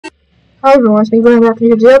Hi everyone, it's me going back to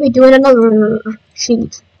here. Today I'll be doing another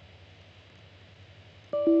sheet.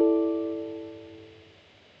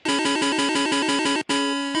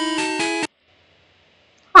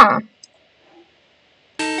 Huh.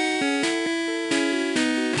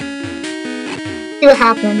 See what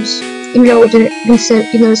happens. Even though it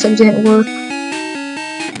didn't work.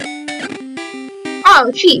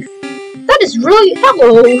 Oh, Chief. That is really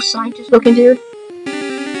hello, scientist looking dude.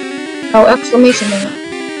 Oh, exclamation mark.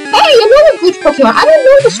 Hey, another glitch Pokemon. I don't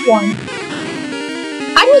know this one.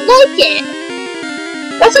 I don't like it.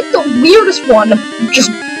 That's like the weirdest one.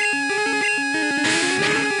 Just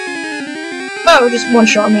one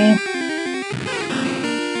shot me.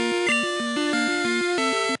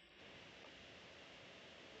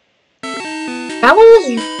 That was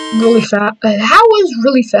really fast. That was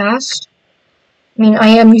really fast. I mean, I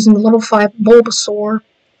am using the level 5 Bulbasaur.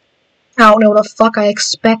 I don't know what the fuck I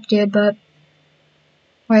expected, but...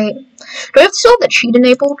 Wait. Do I have to still have that cheat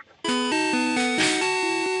enabled?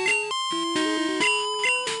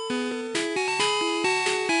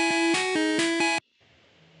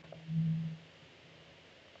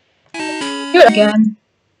 Do it again.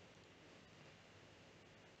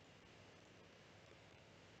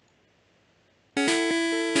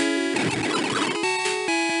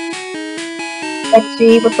 Let's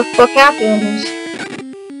see what the fuck happens.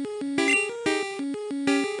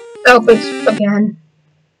 Oh, it's again.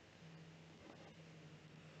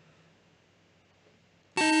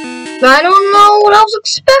 I don't know what I was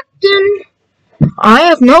expecting. I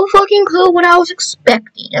have no fucking clue what I was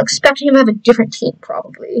expecting. I'm expecting him to have a different team,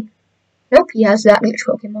 probably. Nope, he has that much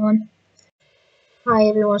Pokemon. Hi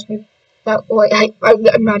everyone, it's me.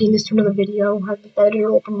 I'm adding this to another video. I have the editor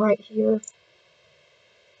open right here.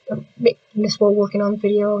 I'm making this while working on the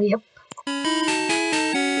video, yep. I'm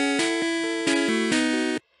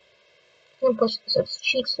going to post this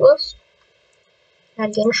cheats list.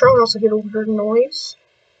 Add game show, I also get a weird noise.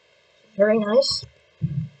 Very nice. I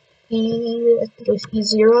think it was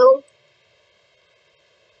E0.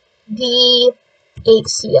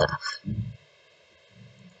 D8CF.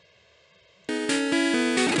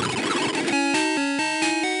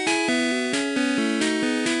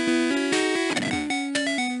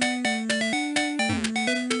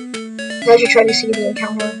 As you try to see the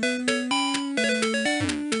encounter.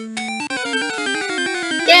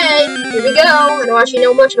 Yay! Here we go! I don't actually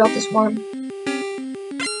know much about this one.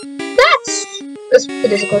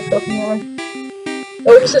 It is a good Pokemon.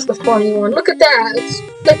 Oh, this is the funny one. Look at that!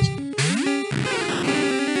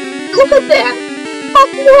 Look at that!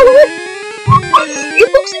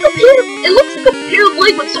 It looks like a pair of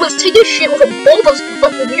legs when someone's taking shit with a Bulba's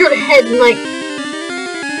weird head and like...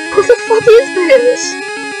 What the fuck is this?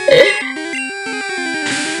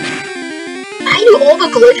 I do all the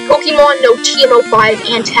glitch Pokemon know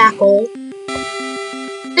TM05 and Tackle.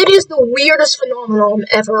 It is the weirdest phenomenon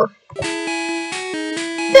ever.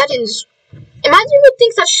 That is... Imagine who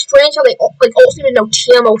thinks that's strange how they all seem to know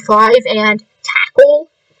TM05 and Tackle.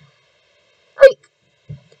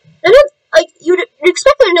 You'd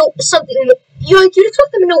expect them to know something. You'd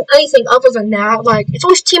expect them to know anything other than that. Like, it's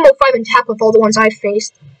always TM05 and Tackle with all the ones I've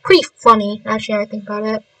faced. Pretty funny, actually, I think about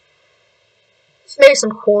it. Maybe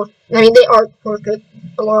some core. I mean, they are good.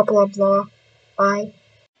 Blah, blah, blah. Bye.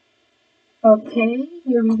 Okay,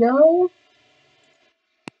 here we go.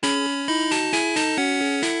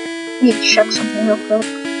 Need to check something real quick.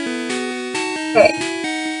 Okay.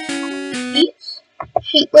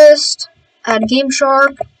 Sheet list. Add Game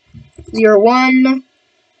Shark. 01.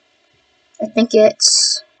 I think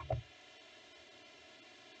it's...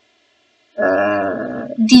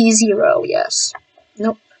 D0, yes.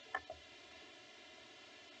 Nope.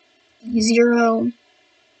 D0,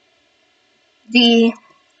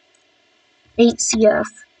 D8CF.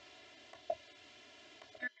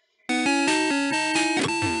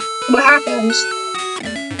 What happens?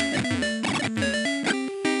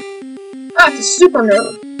 Ah, it's a super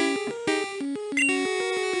nerd.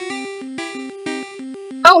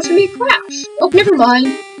 Oh, it's gonna be a crash. Oh, never mind.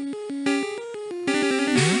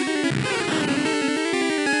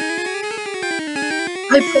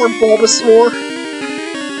 My poor Bulbasaur.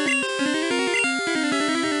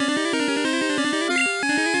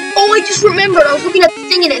 Oh, I just remembered. I was looking at the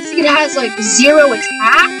thing and it has like 0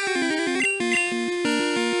 attack.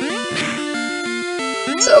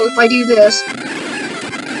 So if I do this,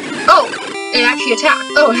 oh, it actually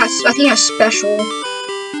attacked. Oh, I think it has special.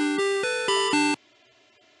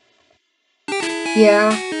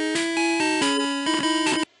 Yeah.